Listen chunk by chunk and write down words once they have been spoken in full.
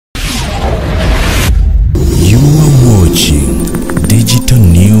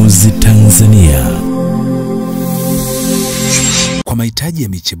mahitaji ya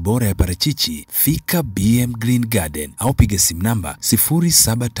miche bora ya parachichi, fika BM Green Garden au piga simu namba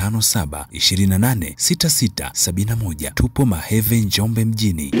 0757 28 6671. Tupo Maheve, Njombe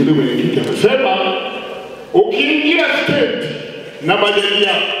mjini. Yule mwenyekiti anasema ukiingia stendi na bajaji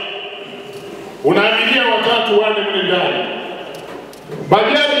yako unaabiria watatu wane mle ndani,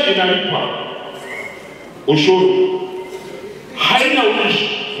 bajaji inalipa ushuru, haina ulishi,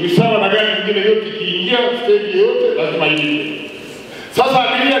 ni sawa na gari nyingine yote ikiingia stendi yote lazima ilipe. Sasa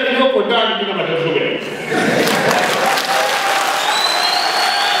abiria kidogo ndani bila matatizo gani?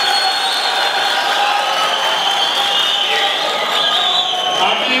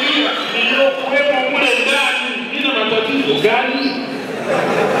 Abiria kidogo mle ndani bila matatizo gani?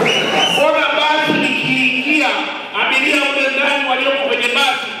 Mbona basi ikiingia abiria mle ndani walioko kwenye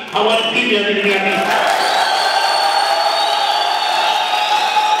basi hawalipii abiria?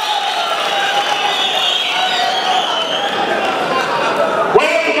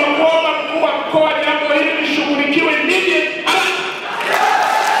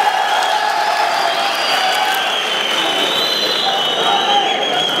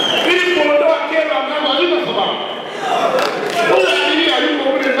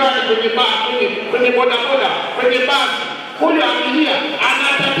 Kwenye bodaboda, kwenye basi, huyu abiria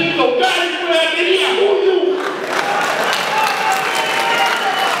anatatiza ugali kwa abiria huyu.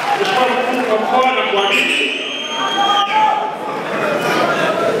 Mheshimiwa mkuu na kuamini.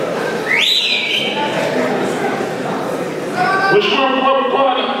 Mheshimiwa mkuu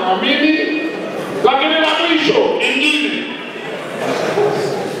na kuamini. Lakini la mwisho ingine,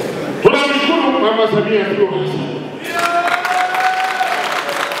 tunamshukuru Mama Samia Suluhu.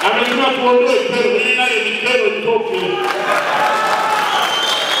 Amesema tuondoe kero, nayo ni kero itoke.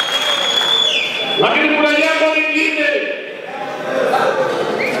 Lakini kuna jambo lingine.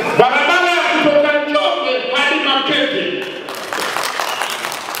 Barabara ya kutoka Njombe hadi Makete.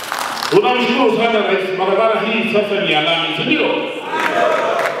 Tunamshukuru sana Rais, barabara hii sasa ni alami, ndio?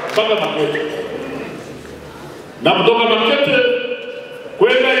 Mpaka Makete. Na kutoka Makete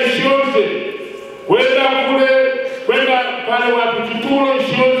kwenda Ishionze, kwenda kule, kwenda pale wapi Kituro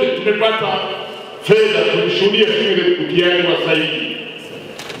Ishionze, tumepata fedha kushuhudia shule utiani wa Saidi.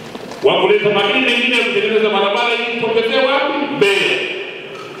 Wakuleta madini mengine kutengeneza barabara hii tokeze wapi? Mbele.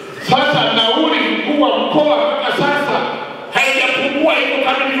 Sasa nauli mkuu wa mkoa mpaka sasa haijapungua hivyo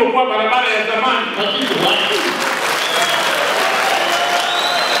kama ilivyokuwa barabara ya zamani tatizo lake.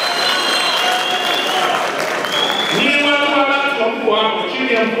 Ni watu wa mkoa hapo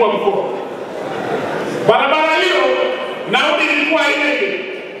chini ya mkuu wa mkoa. Barabara hiyo nauli ilikuwa ile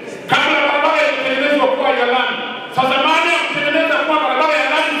kabla barabara itengenezwa kwa ya lami. Sasa baada ya kutengeneza kwa barabara ya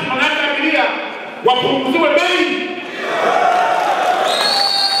lami, tunataka abiria wapunguziwe bei.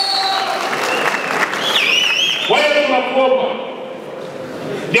 Kwa hiyo tunakuomba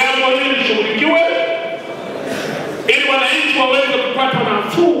jambo hili lishughulikiwe ili wananchi waweze kupata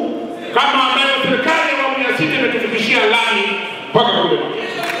nafuu kama ambayo serikali ya awamu ya 6 imetufikishia lami mpaka kule.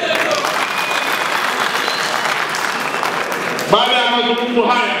 Baada ya mazungumzo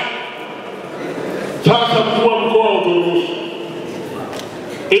haya, sasa mkuu wa mkoa uturuhusu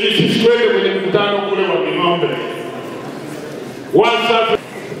ili sisi twende kwenye mkutano kule wa Njombe. Wasafi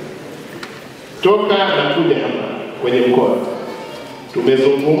toka na kuja hapa kwenye mkoa,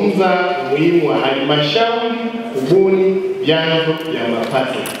 tumezungumza umuhimu wa halmashauri kubuni vyanzo vya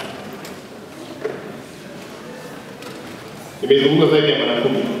mapato. Nimezungumza zaidi ya mara 10.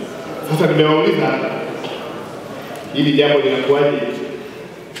 Sasa nimewauliza hili jambo linakuaje?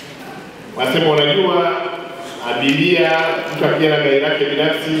 Wasema wanajua abiria mtu akiwa na gari lake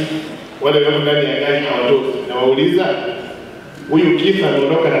binafsi, wale walio ndani ya gari hawatoki. Na wauliza huyu kisa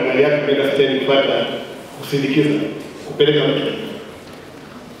anaondoka na gari yake kwenda stendi kupata kusindikiza kupeleka mtu,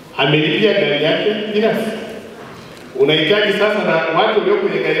 amelipia gari yake binafsi. Unahitaji sasa na watu walio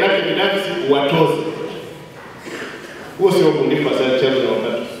kwenye gari lake binafsi watoze. Huo sio ubunifu wa chanzo cha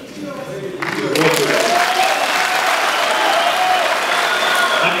mapato.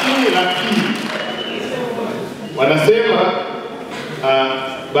 Lakini wanasema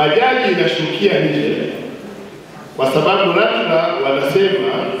bajaji inashukia nje kwa sababu ratiba wanasema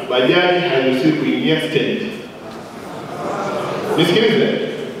bajaji hairuhusiwi kuingia stendi. Nisikilize.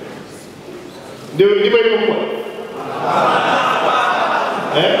 Ndio ilivyokuwa.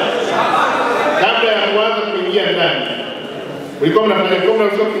 Kabla ya kuanza kuingia ndani, ulikuwa mnafanya kama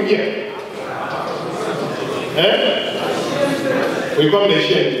unataka kuingia? Ulikuwa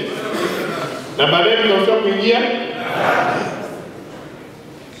mnaishia nje. Na baadaye tunataka kuingia.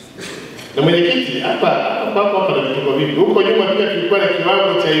 Na mwenyekiti hapa na vituko vipi? Huko nyuma pia tulikuwa na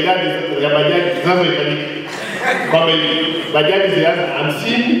kiwango cha idadi ya bajaji zinazohitajika. Kwamba bajaji zilianza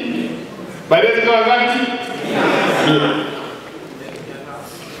 50, baadaye zikawa ngapi? 100.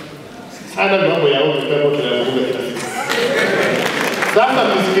 Sana mambo ya ovyo kwa tunazungumza kila siku. Sasa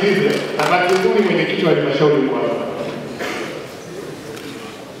msikilize, habari nzuri mwenyekiti wa halmashauri kwa hapa.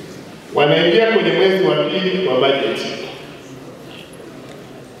 Wanaingia kwenye mwezi wa pili wa bajeti.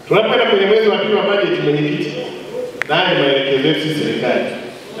 Tunapoenda kwenye mwezi wa pili wa bajeti, mwenyekiti, naye maelekezo yetu serikali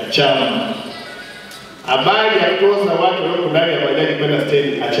na chama, habari ya kutoza watu walioko ndani ya bajaji kwenda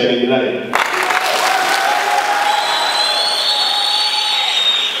stendi achani nayo.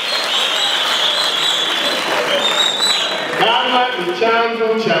 Kama ni chanzo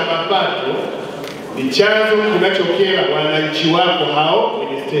cha mapato, ni chanzo kinachokera wananchi wako hao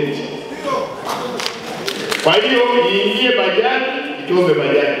kwenye stendi. Kwa hiyo iingie bajaji, itoze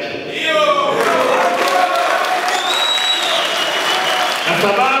bajaji. Na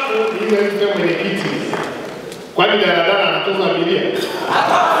sababu hizo hizo mwenyekiti, kwani daladala anatoza abiria?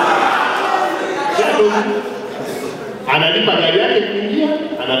 Analipa gari yake kuingia,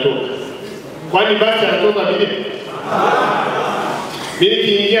 anatoka. Kwani basi anatoza abiria? Mimi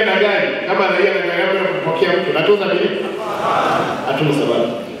kiingia na gari, kama raia na gari yangu kupokea mtu, natoza abiria? Hatuna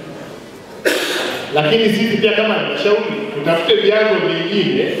sababu. Lakini sisi pia kama halmashauri tutafute vyanzo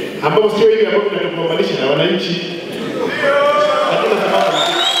vingine ambavyo sio hivi ambavyo tunatupambanisha na wananchi. Hatuna sababu.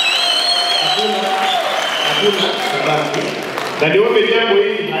 Hatuna sababu. Na niombe jambo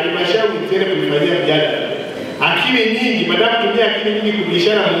hili halmashauri tena kulifanyia mjadala. Akili nyingi, badala kutumia akili nyingi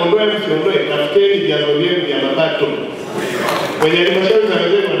kubishana muondoe au usiondoe, tafuteni vyanzo vyenu vya mapato. Kwenye halmashauri za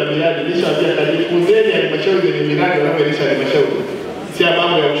wenzetu wana miradi, nishawaambia kajifunzeni halmashauri zenye miradi wanaoendesha halmashauri. Si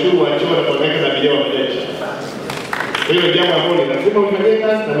mambo ya ushuru wa choo na kuweka na abiria wa bajaji. Kwa hiyo jambo ambalo lazima ufanye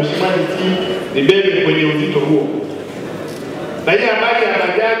kazi na mshikamano ni bebe kwenye uzito huo. Na hii habari ya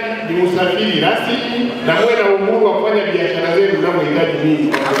bajaji ni usafiri rasmi na muwe na uhuru wa kufanya biashara zenu mnapohitaji nini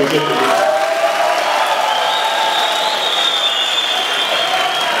kwa kuwezesha.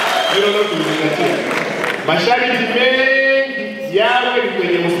 Hilo ndio tunazingatia. Masharti mengi yawe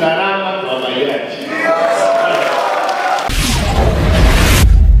kwenye usalama wa bajaji.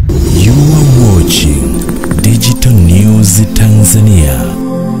 You are watching Digital News Tanzania.